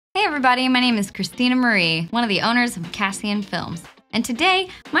everybody, my name is Christina Marie, one of the owners of Cassian Films. And today,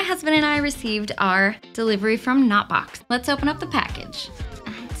 my husband and I received our delivery from Knotbox. Let's open up the package.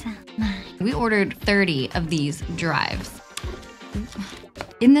 We ordered 30 of these drives.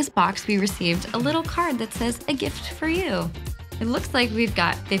 In this box, we received a little card that says, "A gift for you." It looks like we've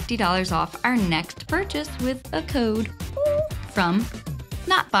got $50 off our next purchase with a code from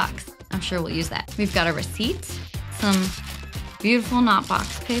Knotbox. I'm sure we'll use that. We've got a receipt, some beautiful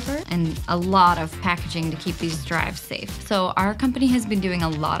Knotbox paper, and a lot of packaging to keep these drives safe. So our company has been doing a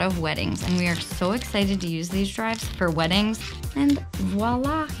lot of weddings, and we are so excited to use these drives for weddings. And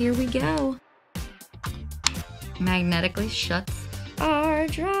voila, here we go. Magnetically shuts our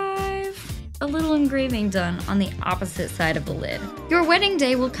drive. A little engraving done on the opposite side of the lid. Your wedding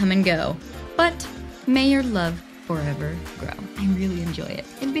day will come and go, but may your love forever grow. I really enjoy it.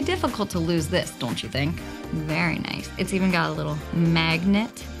 It'd be difficult to lose this, don't you think? Very nice. It's even got a little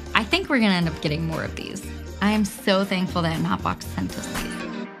magnet. I think we're gonna end up getting more of these. I am so thankful that Knotbox sent us these.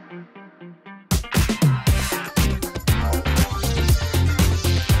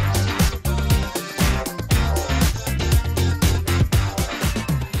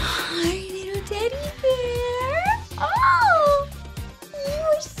 Hi, little teddy bear. Oh, you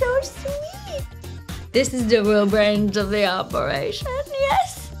are so sweet. This is the real brains of the operation,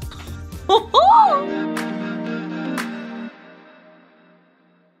 yes.